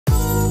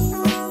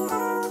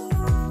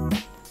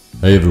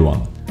Hey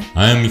everyone,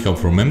 I am Michał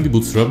from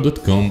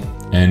mdbootstrap.com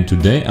and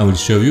today I will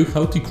show you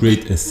how to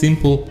create a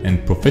simple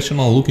and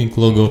professional looking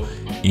logo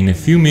in a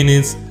few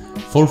minutes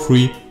for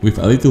free with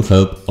a little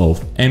help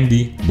of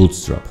MD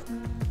Bootstrap.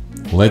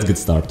 Let's get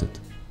started.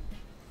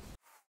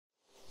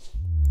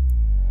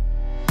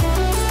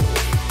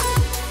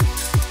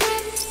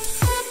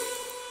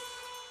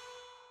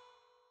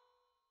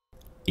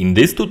 In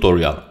this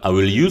tutorial, I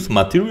will use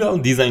Material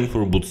Design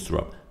for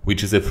Bootstrap,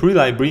 which is a free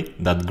library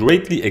that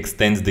greatly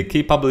extends the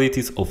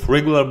capabilities of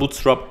regular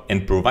Bootstrap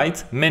and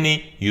provides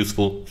many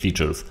useful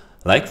features,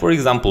 like for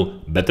example,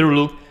 better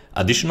look,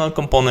 additional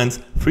components,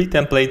 free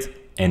templates,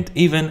 and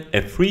even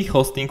a free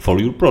hosting for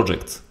your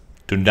projects.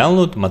 To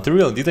download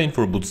Material Design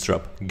for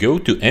Bootstrap, go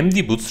to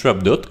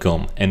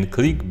mdbootstrap.com and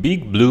click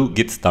big blue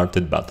Get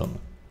Started button.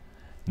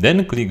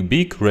 Then click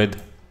big red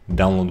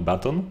Download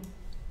button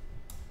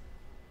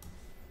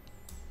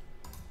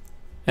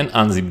and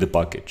unzip the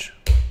package.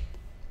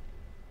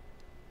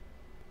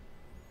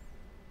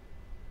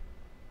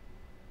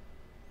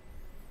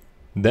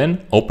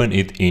 Then open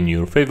it in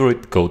your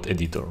favorite code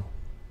editor.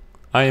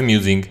 I am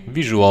using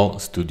Visual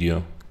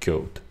Studio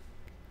Code.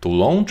 To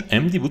launch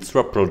MD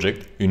Bootstrap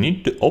project, you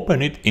need to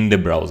open it in the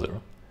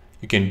browser.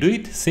 You can do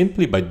it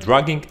simply by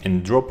dragging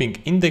and dropping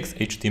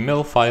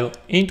index.html file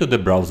into the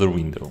browser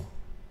window.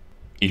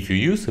 If you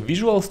use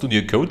Visual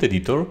Studio Code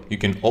editor, you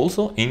can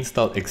also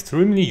install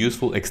extremely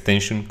useful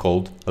extension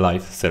called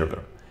Live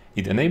Server.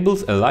 It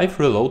enables a live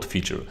reload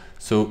feature,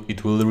 so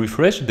it will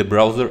refresh the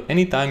browser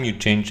anytime you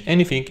change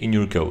anything in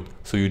your code,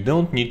 so you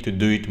don't need to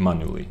do it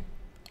manually.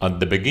 At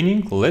the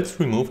beginning, let's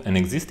remove an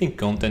existing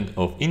content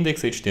of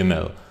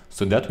index.html,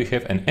 so that we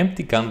have an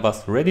empty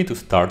canvas ready to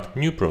start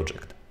new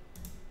project.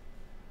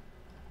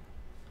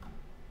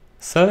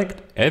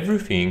 Select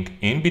everything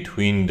in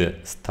between the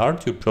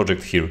Start Your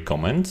Project Here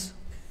comments,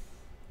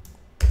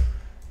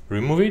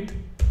 remove it,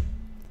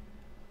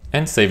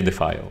 and save the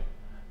file.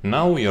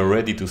 Now we are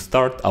ready to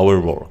start our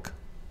work.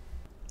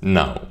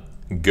 Now,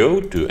 go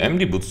to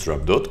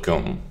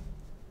mdbootstrap.com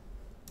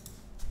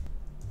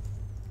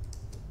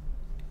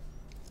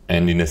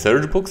and in the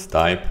search box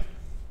type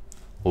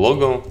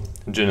Logo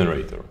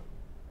Generator.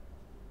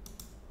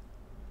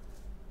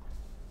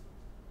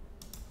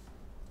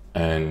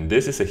 And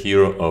this is a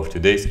hero of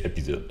today's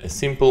episode, a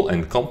simple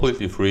and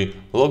completely free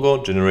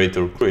logo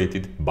generator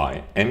created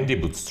by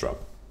MD Bootstrap.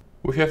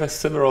 We have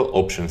several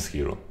options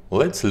here.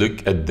 Let's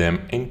look at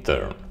them in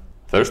turn.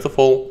 First of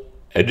all,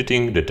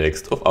 editing the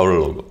text of our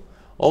logo.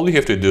 All we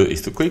have to do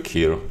is to click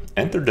here,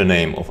 enter the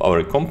name of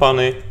our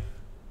company,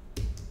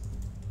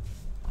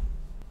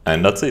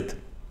 and that's it.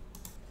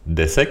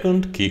 The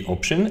second key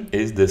option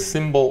is the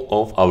symbol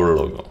of our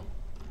logo.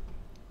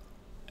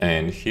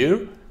 And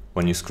here,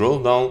 when you scroll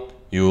down,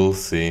 you will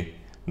see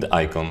the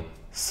icon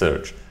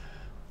Search.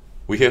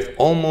 We have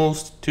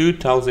almost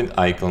 2000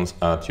 icons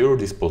at your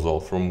disposal,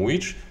 from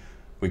which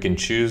we can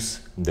choose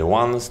the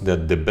ones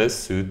that the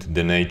best suit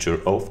the nature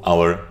of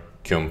our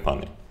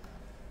company.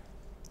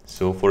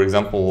 So for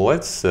example,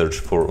 let's search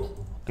for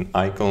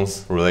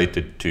icons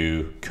related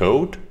to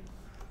code,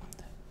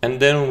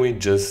 and then we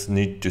just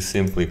need to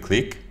simply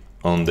click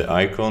on the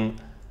icon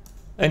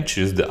and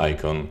choose the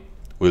icon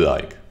we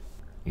like.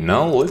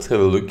 Now let's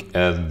have a look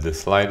at the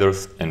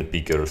sliders and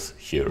pickers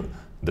here.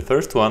 The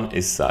first one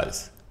is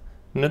size.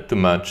 Not too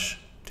much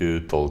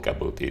to talk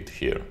about it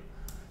here.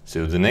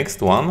 So the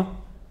next one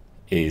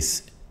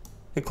is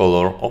the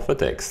color of a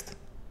text.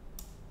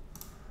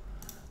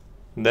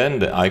 Then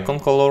the icon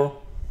color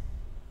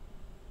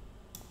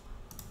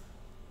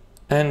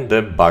and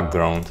the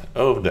background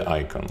of the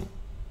icon.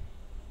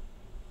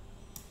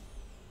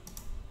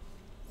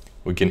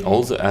 We can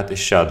also add a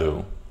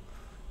shadow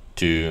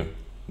to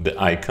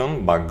the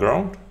icon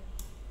background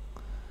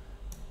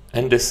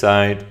and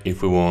decide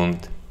if we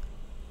want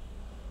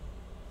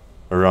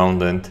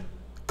rounded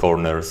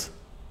corners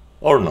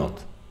or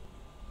not.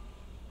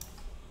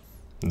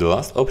 The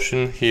last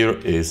option here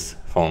is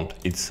font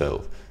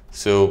itself.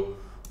 So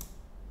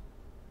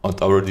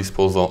at our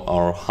disposal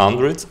are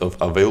hundreds of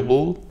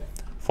available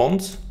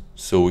fonts,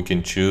 so we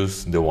can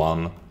choose the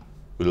one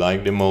we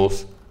like the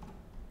most.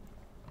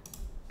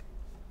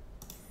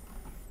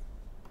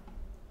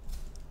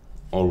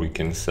 Or we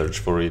can search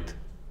for it.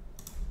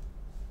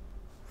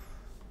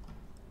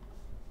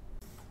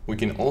 We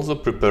can also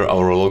prepare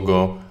our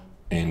logo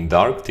in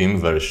dark theme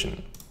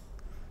version.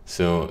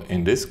 So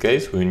in this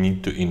case, we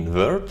need to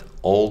invert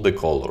all the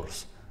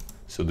colors.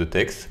 So the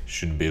text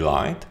should be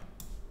light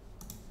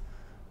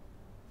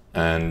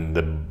and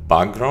the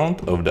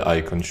background of the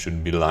icon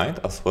should be light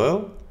as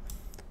well,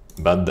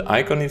 but the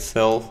icon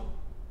itself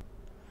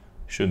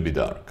should be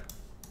dark.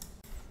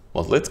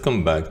 But let's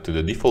come back to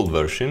the default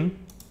version.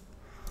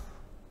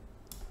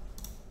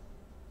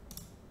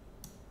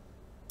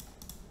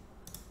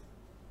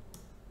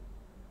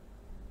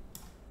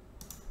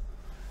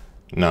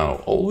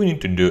 Now, all we need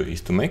to do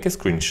is to make a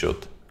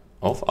screenshot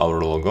of our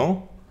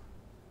logo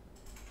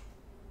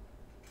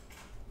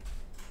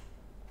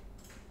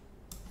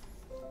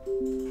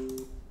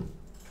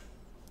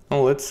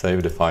and let's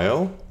save the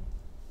file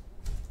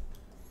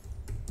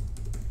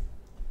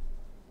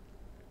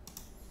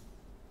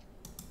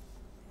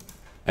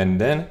And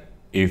then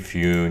if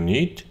you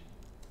need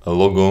a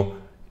logo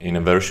in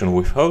a version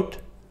without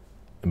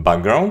a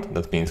background,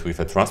 that means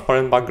with a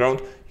transparent background,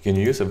 you can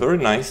use a very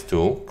nice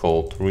tool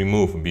called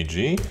remove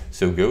bg.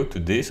 So go to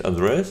this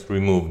address,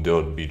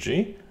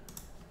 remove.bg,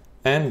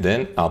 and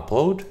then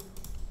upload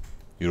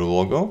your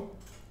logo.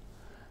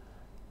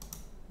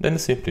 Then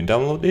simply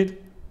download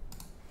it.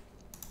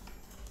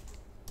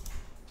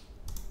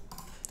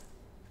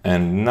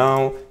 And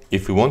now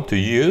if we want to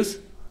use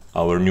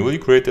our newly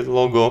created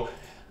logo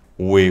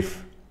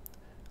with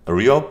a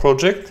real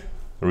project,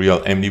 a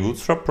real MD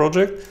Bootstrap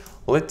project,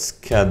 let's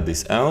cut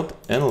this out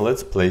and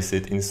let's place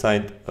it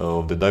inside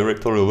of the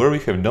directory where we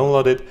have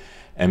downloaded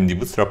MD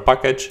Bootstrap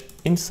package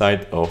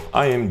inside of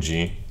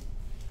img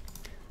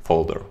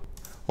folder.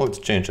 Let's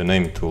change the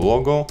name to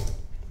logo,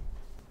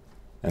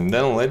 and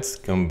then let's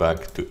come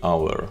back to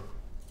our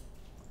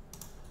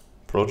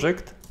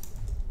project.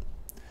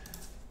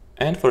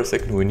 And for a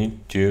second we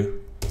need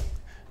to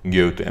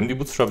go to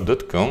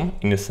mdbootstrap.com,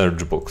 in the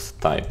search box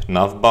type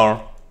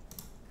navbar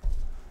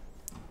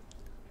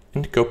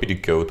and copy the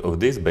code of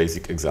this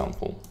basic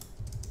example.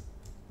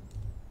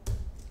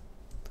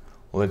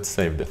 Let's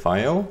save the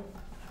file,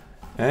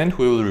 and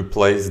we will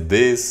replace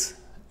this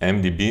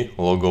MDB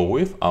logo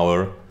with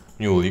our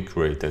newly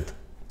created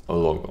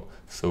logo.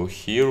 So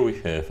here we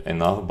have a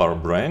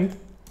navbar brand.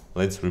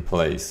 Let's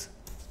replace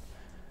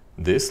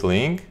this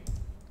link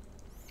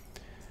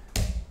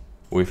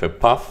with a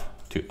path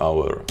to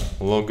our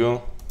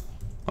logo,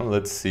 and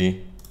let's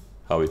see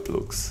how it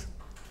looks.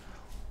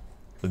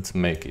 Let's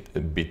make it a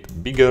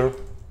bit bigger,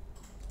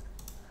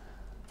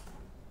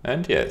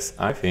 and yes,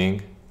 I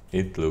think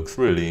it looks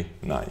really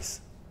nice.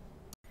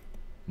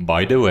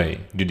 By the way,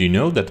 did you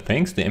know that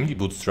thanks to MD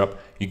Bootstrap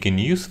you can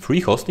use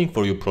free hosting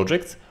for your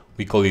projects?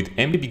 We call it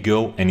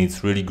MDBGo and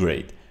it's really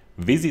great.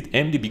 Visit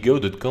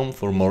mdbgo.com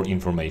for more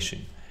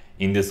information.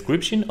 In the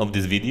description of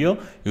this video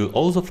you'll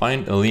also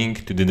find a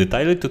link to the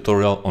detailed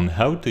tutorial on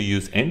how to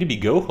use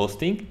MDBGo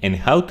hosting and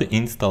how to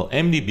install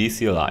MDB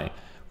CLI,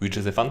 which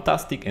is a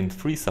fantastic and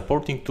free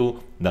supporting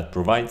tool that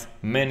provides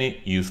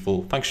many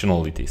useful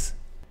functionalities.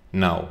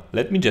 Now,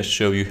 let me just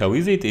show you how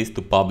easy it is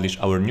to publish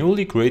our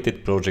newly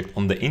created project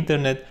on the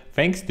internet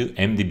thanks to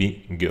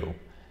MDBGo.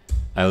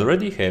 I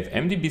already have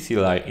MDB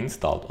CLI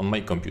installed on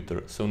my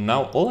computer, so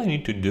now all I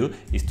need to do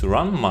is to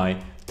run my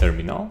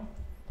terminal,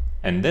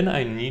 and then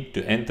I need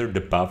to enter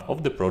the path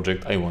of the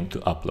project I want to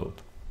upload.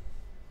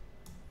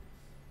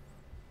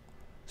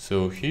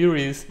 So here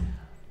is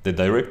the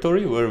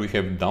directory where we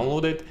have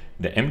downloaded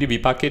the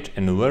MDB package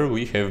and where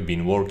we have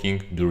been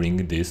working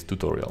during this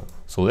tutorial.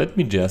 So let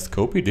me just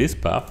copy this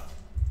path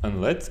and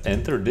let's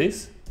enter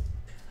this.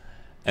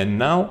 And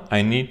now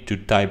I need to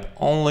type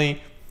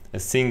only a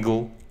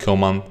single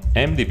command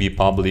mdb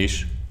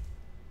publish,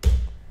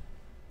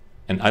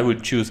 and I will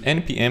choose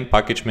npm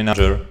package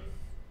manager,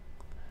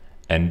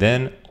 and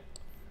then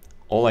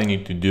all I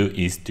need to do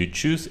is to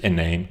choose a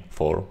name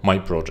for my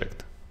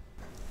project.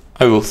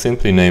 I will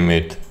simply name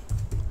it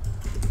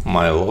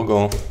my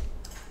logo,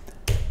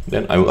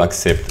 then I will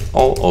accept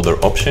all other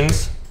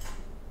options,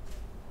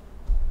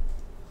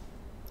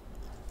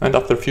 and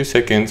after a few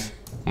seconds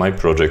my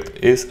project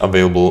is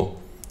available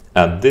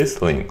at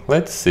this link.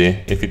 Let's see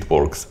if it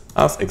works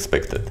as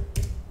expected.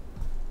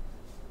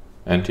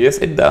 And yes,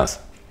 it does.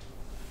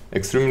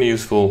 Extremely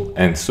useful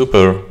and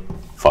super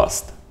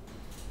fast.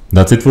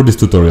 That's it for this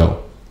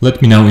tutorial.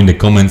 Let me know in the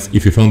comments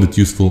if you found it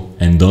useful,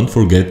 and don't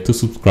forget to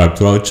subscribe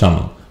to our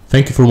channel.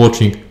 Thank you for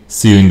watching.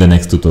 See you in the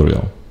next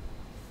tutorial.